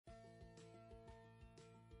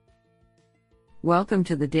Welcome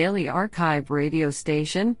to the Daily Archive radio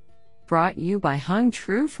station, brought you by Hung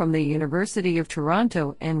Tru from the University of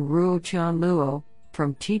Toronto and Ruo Chan Luo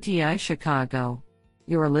from TTI Chicago.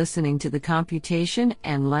 You are listening to the Computation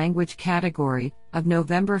and Language category of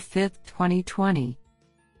November 5, 2020.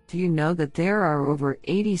 Do you know that there are over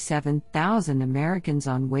 87,000 Americans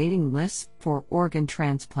on waiting lists for organ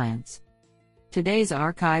transplants? Today's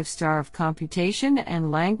archive star of computation and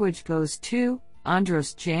language goes to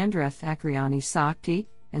Andros Chandra Thakrayani Sakti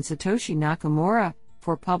and Satoshi Nakamura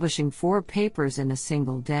for publishing 4 papers in a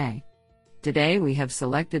single day. Today we have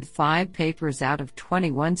selected 5 papers out of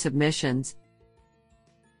 21 submissions.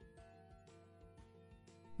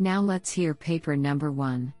 Now let's hear paper number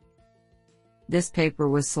 1. This paper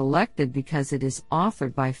was selected because it is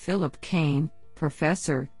authored by Philip Kane,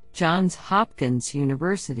 Professor, Johns Hopkins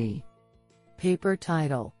University. Paper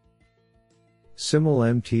title: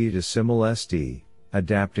 SimulMT to SimulSD,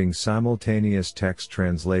 Adapting Simultaneous Text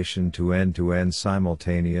Translation to End-to-End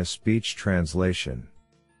Simultaneous Speech Translation.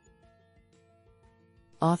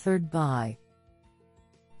 Authored by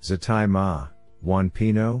Zatai Ma, Juan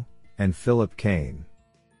Pino, and Philip Kane.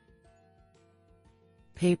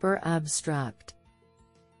 Paper abstract: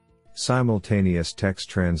 Simultaneous text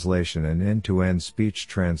translation and end-to-end speech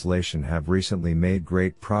translation have recently made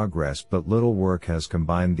great progress, but little work has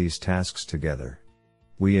combined these tasks together.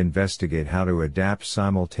 We investigate how to adapt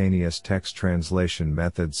simultaneous text translation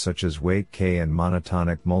methods such as Wait-K and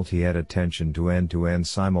monotonic multi-head attention to end-to-end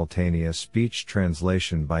simultaneous speech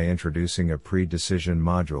translation by introducing a pre-decision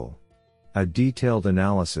module. A detailed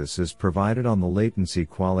analysis is provided on the latency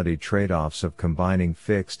quality trade-offs of combining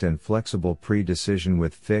fixed and flexible pre-decision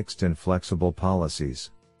with fixed and flexible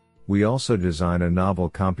policies. We also design a novel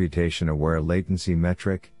computation-aware latency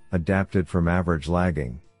metric, adapted from average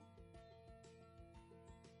lagging.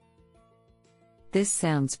 This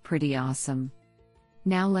sounds pretty awesome.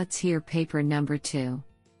 Now let's hear paper number 2.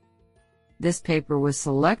 This paper was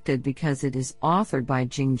selected because it is authored by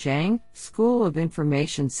Jing Zhang, School of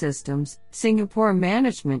Information Systems, Singapore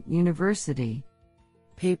Management University.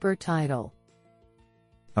 Paper title: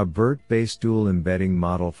 A BERT-based dual embedding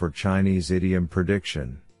model for Chinese idiom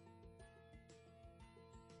prediction.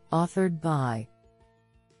 Authored by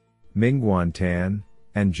Mingguan Tan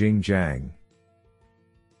and Jing Zhang.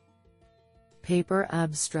 Paper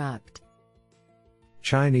abstract: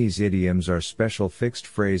 Chinese idioms are special fixed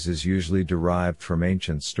phrases usually derived from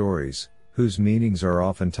ancient stories, whose meanings are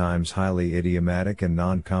oftentimes highly idiomatic and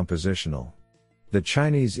non-compositional. The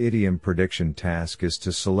Chinese idiom prediction task is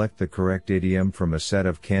to select the correct idiom from a set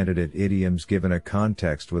of candidate idioms given a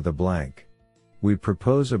context with a blank. We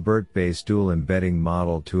propose a BERT-based dual embedding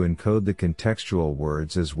model to encode the contextual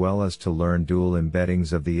words as well as to learn dual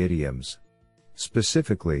embeddings of the idioms.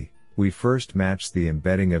 Specifically, we first match the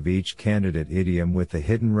embedding of each candidate idiom with the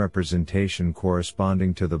hidden representation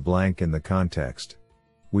corresponding to the blank in the context.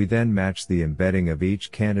 We then match the embedding of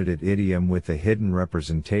each candidate idiom with the hidden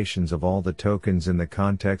representations of all the tokens in the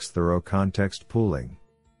context through context pooling.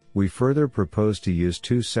 We further propose to use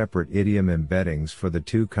 2 separate idiom embeddings for the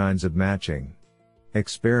 2 kinds of matching.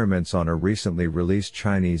 Experiments on a recently released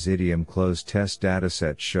Chinese idiom closed test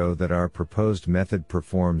dataset show that our proposed method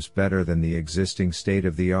performs better than the existing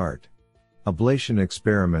state-of-the-art. Ablation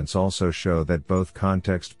experiments also show that both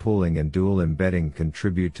context pooling and dual embedding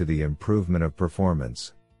contribute to the improvement of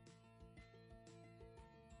performance.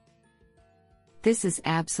 This is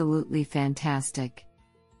absolutely fantastic.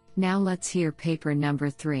 Now let's hear paper number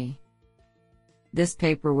 3. This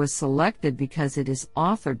paper was selected because it is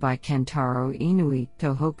authored by Kentaro Inui,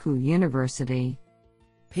 Tohoku University.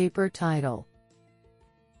 Paper title: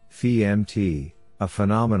 PhMT, a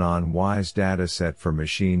phenomenon-wise dataset for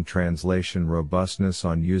machine translation robustness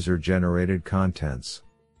on user-generated contents.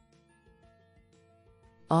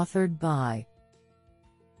 Authored by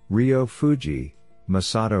Ryo Fuji,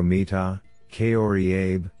 Masato Mita, Kaori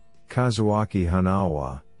Abe, Kazuaki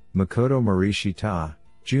Hanawa, Makoto Morishita,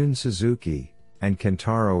 Jun Suzuki, and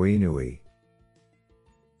Kentaro Inui.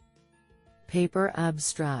 Paper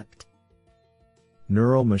abstract: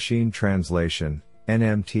 Neural Machine Translation,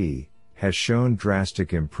 NMT, has shown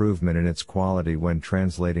drastic improvement in its quality when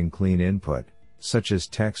translating clean input, such as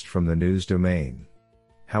text from the news domain.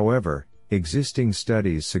 However, existing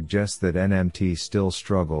studies suggest that NMT still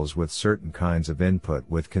struggles with certain kinds of input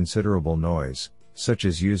with considerable noise, such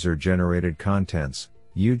as user-generated contents,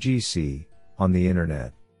 UGC, on the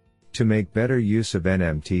Internet. To make better use of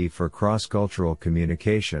NMT for cross-cultural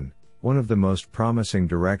communication, one of the most promising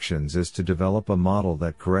directions is to develop a model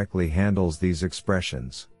that correctly handles these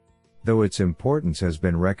expressions. Though its importance has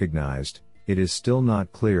been recognized, it is still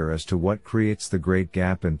not clear as to what creates the great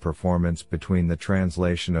gap in performance between the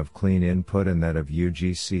translation of clean input and that of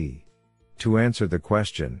UGC. To answer the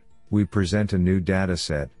question, we present a new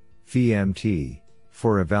dataset, PHI-MT,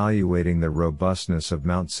 for evaluating the robustness of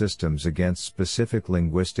MT systems against specific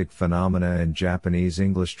linguistic phenomena in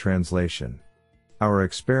Japanese-English translation. Our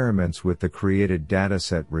experiments with the created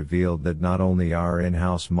dataset revealed that not only our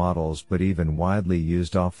in-house models but even widely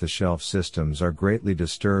used off-the-shelf systems are greatly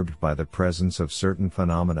disturbed by the presence of certain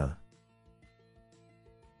phenomena.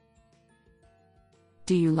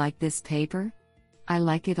 Do you like this paper? I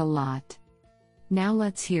like it a lot. Now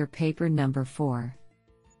let's hear paper number 4.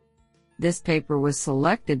 This paper was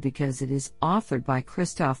selected because it is authored by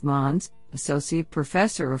Christophe Mons, Associate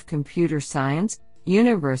Professor of Computer Science,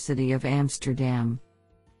 University of Amsterdam.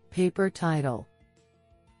 Paper title: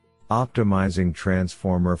 Optimizing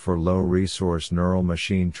Transformer for Low-Resource Neural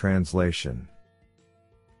Machine Translation.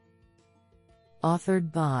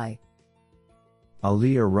 Authored by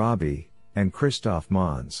Ali Arabi and Christophe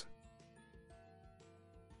Mons.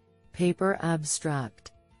 Paper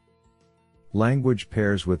abstract: Language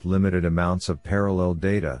pairs with limited amounts of parallel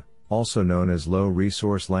data, also known as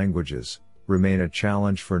low-resource languages, remain a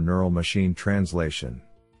challenge for neural machine translation.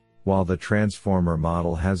 While the transformer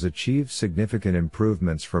model has achieved significant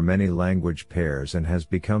improvements for many language pairs and has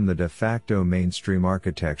become the de facto mainstream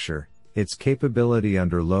architecture, its capability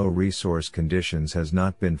under low-resource conditions has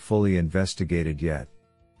not been fully investigated yet.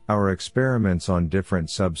 Our experiments on different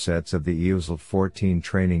subsets of the EOSL14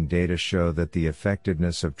 training data show that the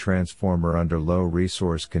effectiveness of transformer under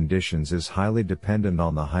low-resource conditions is highly dependent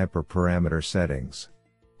on the hyperparameter settings.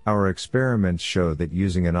 Our experiments show that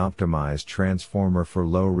using an optimized transformer for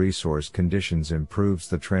low-resource conditions improves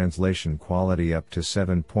the translation quality up to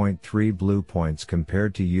 7.3 blue points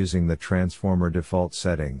compared to using the transformer default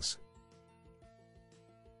settings.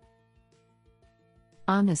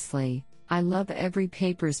 Honestly, I love every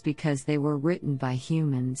papers because they were written by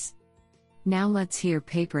humans. Now let's hear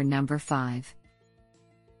paper number 5.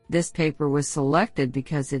 This paper was selected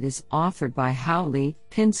because it is authored by Hao Li,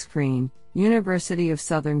 Pinscreen, University of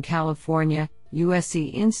Southern California,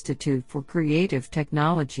 USC Institute for Creative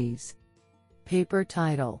Technologies. Paper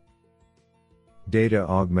title: Data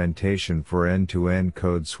Augmentation for End-to-End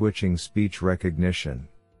Code Switching Speech Recognition.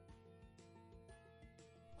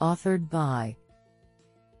 Authored by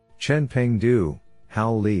Chenpeng Du,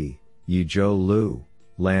 Hao Li, Yizhou Liu,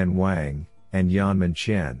 Lan Wang, and Yanmin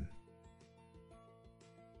Chen.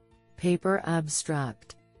 Paper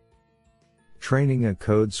abstract: Training a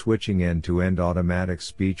code-switching end-to-end automatic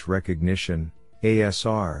speech recognition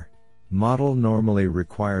 (ASR) model normally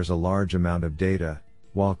requires a large amount of data,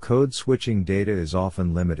 while code-switching data is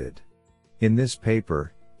often limited. In this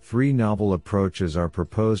paper, 3 novel approaches are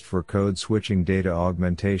proposed for code-switching data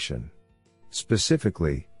augmentation.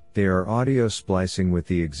 Specifically, they are audio splicing with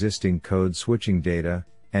the existing code-switching data,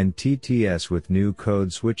 and TTS with new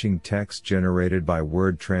code-switching text generated by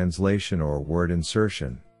word translation or word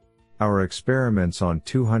insertion. Our experiments on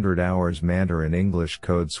 200 hours Mandarin-English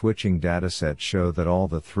code-switching datasets show that all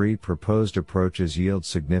the 3 proposed approaches yield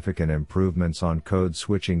significant improvements on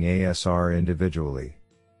code-switching ASR individually.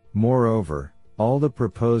 Moreover, all the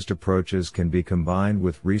proposed approaches can be combined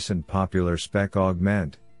with recent popular spec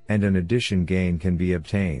augment, and an addition gain can be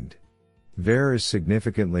obtained. VAR is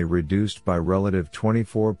significantly reduced by relative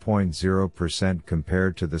 24.0%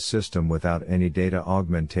 compared to the system without any data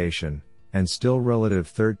augmentation, and still relative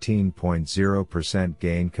 13.0%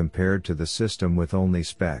 gain compared to the system with only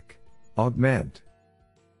spec augment.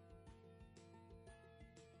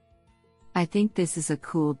 I think this is a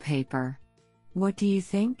cool paper. What do you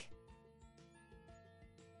think?